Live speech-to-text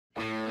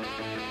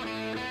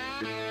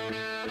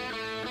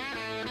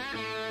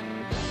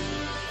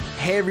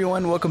Hey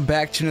everyone, welcome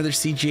back to another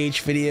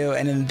CGH video,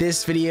 and in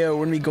this video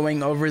we're going to be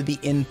going over the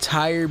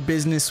entire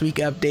business week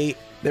update.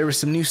 There was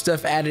some new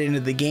stuff added into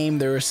the game,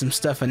 there was some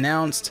stuff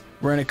announced.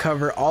 We're going to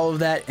cover all of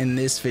that in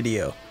this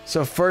video.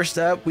 So first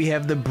up, we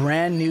have the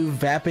brand new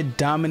Vapid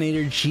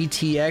Dominator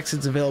GTX.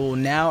 It's available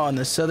now on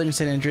the Southern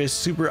San Andreas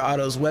Super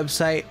Autos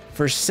website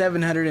for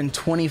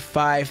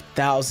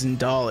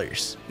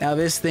 $725,000. Now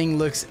this thing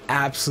looks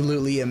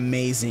absolutely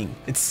amazing.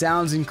 It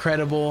sounds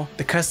incredible.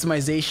 The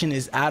customization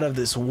is out of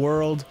this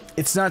world.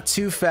 It's not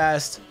too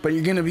fast, but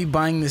you're gonna be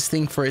buying this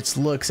thing for its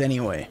looks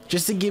anyway.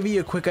 Just to give you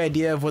a quick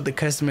idea of what the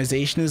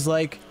customization is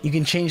like, you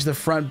can change the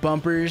front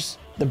bumpers,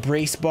 the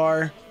brace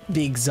bar,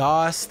 the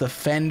exhaust, the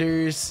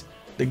fenders,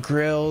 the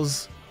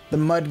grills, the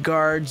mud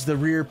guards, the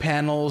rear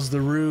panels,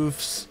 the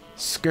roofs,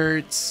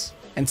 skirts,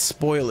 and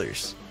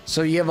spoilers.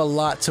 So you have a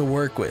lot to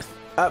work with.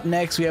 Up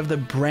next, we have the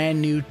brand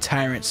new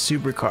Tyrant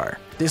Supercar.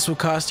 This will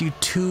cost you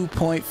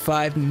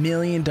 $2.5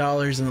 million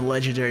on the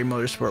Legendary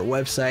Motorsport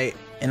website.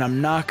 And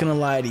I'm not gonna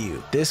lie to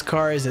you, this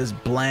car is as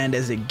bland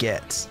as it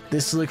gets.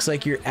 This looks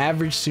like your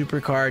average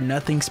supercar,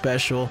 nothing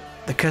special.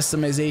 The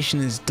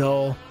customization is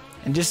dull.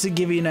 And just to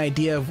give you an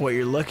idea of what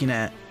you're looking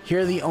at,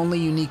 here are the only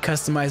unique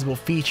customizable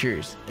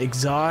features: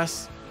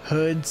 exhaust,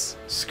 hoods,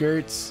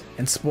 skirts,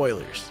 and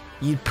spoilers.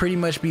 You'd pretty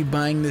much be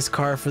buying this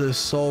car for the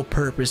sole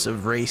purpose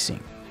of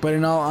racing. But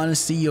in all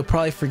honesty, you'll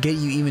probably forget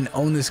you even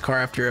own this car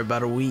after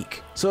about a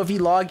week. So if you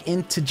log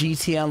into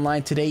GTA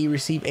Online today, you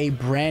receive a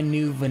brand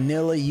new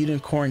vanilla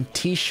unicorn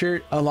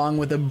t-shirt along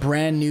with a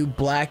brand new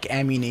black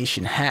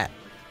ammunition hat.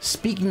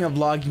 Speaking of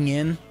logging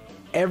in,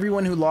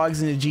 everyone who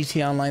logs into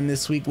GTA Online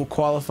this week will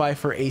qualify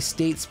for a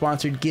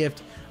state-sponsored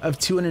gift of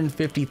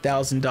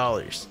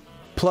 $250,000,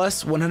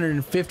 plus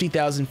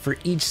 $150,000 for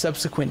each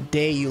subsequent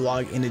day you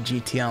log into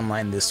GTA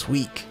Online this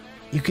week.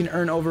 You can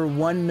earn over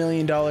 $1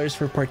 million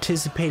for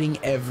participating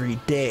every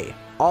day.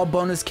 All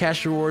bonus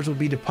cash rewards will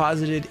be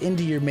deposited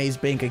into your Maze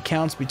Bank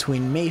accounts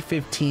between May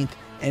 15th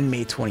and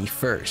May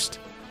 21st.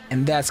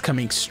 And that's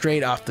coming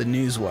straight off the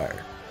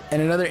newswire.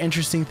 And another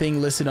interesting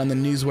thing listed on the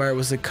newswire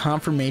was the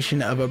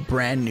confirmation of a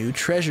brand new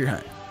treasure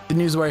hunt. The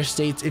newswire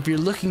states, if you're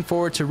looking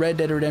forward to Red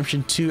Dead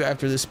Redemption 2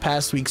 after this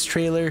past week's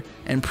trailer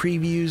and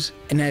previews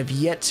and have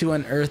yet to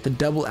unearth the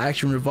double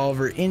action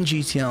revolver in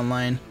GTA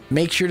Online,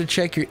 make sure to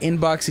check your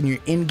inbox and your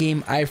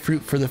in-game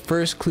iFruit for the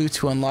first clue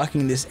to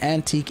unlocking this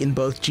antique in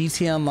both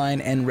GTA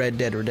Online and Red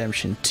Dead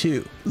Redemption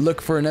 2.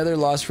 Look for another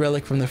lost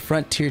relic from the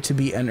frontier to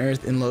be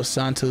unearthed in Los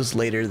Santos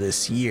later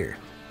this year.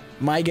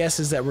 My guess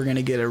is that we're going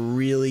to get a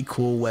really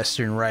cool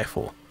Western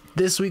rifle.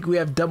 This week we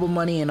have double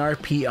money in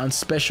RP on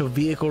special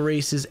vehicle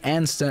races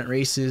and stunt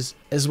races,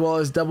 as well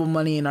as double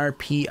money in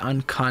RP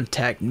on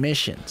contact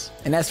missions.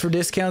 And as for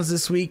discounts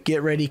this week,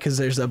 get ready because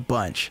there's a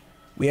bunch.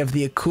 We have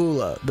the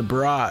Akula, the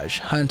Barrage,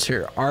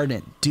 Hunter,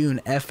 Ardent, Dune,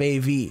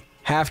 FAV,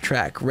 Half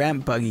Track,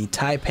 Ramp Buggy,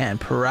 Taipan,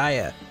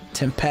 Pariah,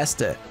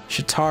 Tempesta,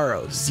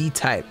 Shitaro,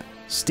 Z-Type,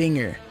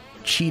 Stinger,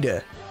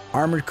 Cheetah,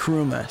 Armored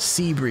Kuruma,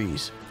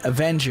 Seabreeze,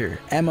 Avenger,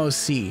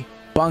 MOC,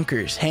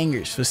 Bunkers,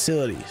 Hangars,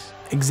 Facilities,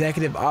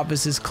 Executive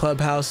Offices,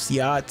 Clubhouse,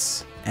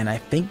 Yachts, and I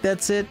think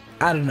that's it.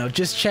 I don't know,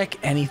 just check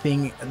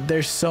anything.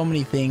 There's so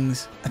many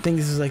things. I think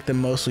this is like the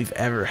most we've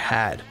ever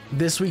had.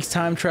 This week's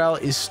time trial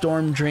is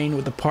Storm Drain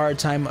with a par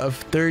time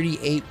of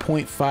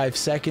 38.5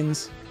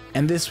 seconds.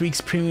 And this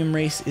week's premium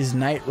race is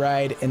Night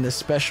Ride in the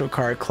special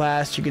car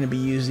class. You're going to be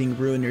using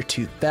Ruiner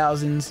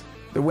 2000s.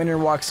 The winner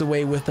walks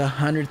away with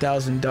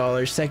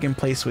 $100,000, second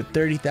place with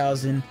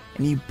 $30,000,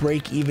 and you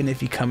break even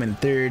if you come in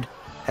third,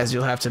 as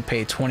you'll have to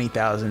pay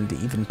 $20,000 to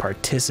even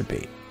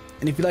participate.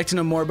 And if you'd like to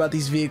know more about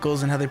these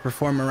vehicles and how they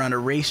perform around a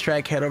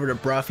racetrack, head over to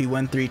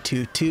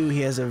Brofy1322. He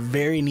has a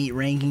very neat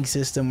ranking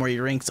system where he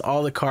ranks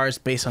all the cars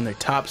based on their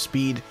top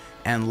speed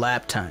and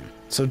lap time.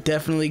 So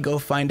definitely go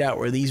find out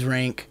where these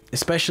rank,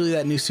 especially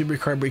that new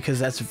supercar, because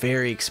that's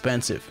very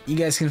expensive. You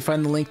guys can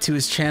find the link to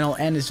his channel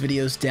and his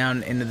videos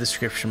down in the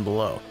description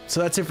below.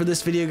 So that's it for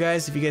this video,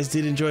 guys. If you guys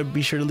did enjoy,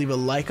 be sure to leave a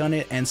like on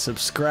it and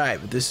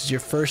subscribe. If this is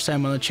your first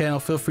time on the channel,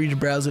 feel free to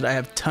browse it. I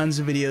have tons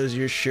of videos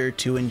you're sure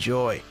to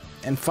enjoy.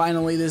 And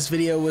finally, this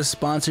video was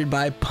sponsored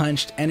by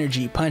Punched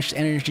Energy. Punched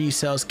Energy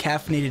sells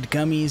caffeinated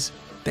gummies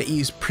that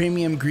use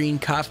premium green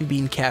coffee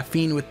bean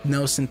caffeine with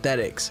no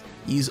synthetics.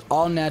 Use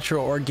all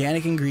natural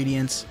organic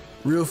ingredients,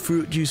 real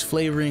fruit juice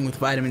flavoring with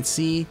vitamin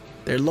C.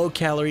 They're low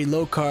calorie,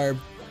 low carb,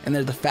 and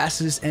they're the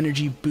fastest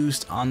energy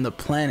boost on the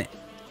planet.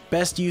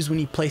 Best used when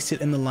you place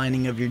it in the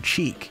lining of your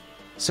cheek.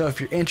 So if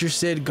you're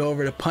interested, go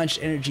over to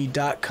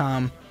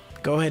punchedenergy.com.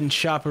 Go ahead and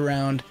shop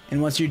around,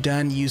 and once you're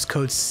done, use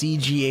code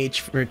CGH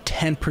for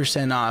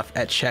 10% off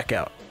at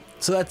checkout.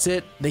 So that's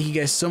it. Thank you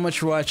guys so much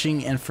for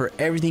watching, and for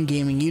everything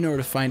gaming, you know where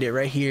to find it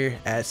right here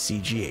at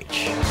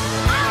CGH.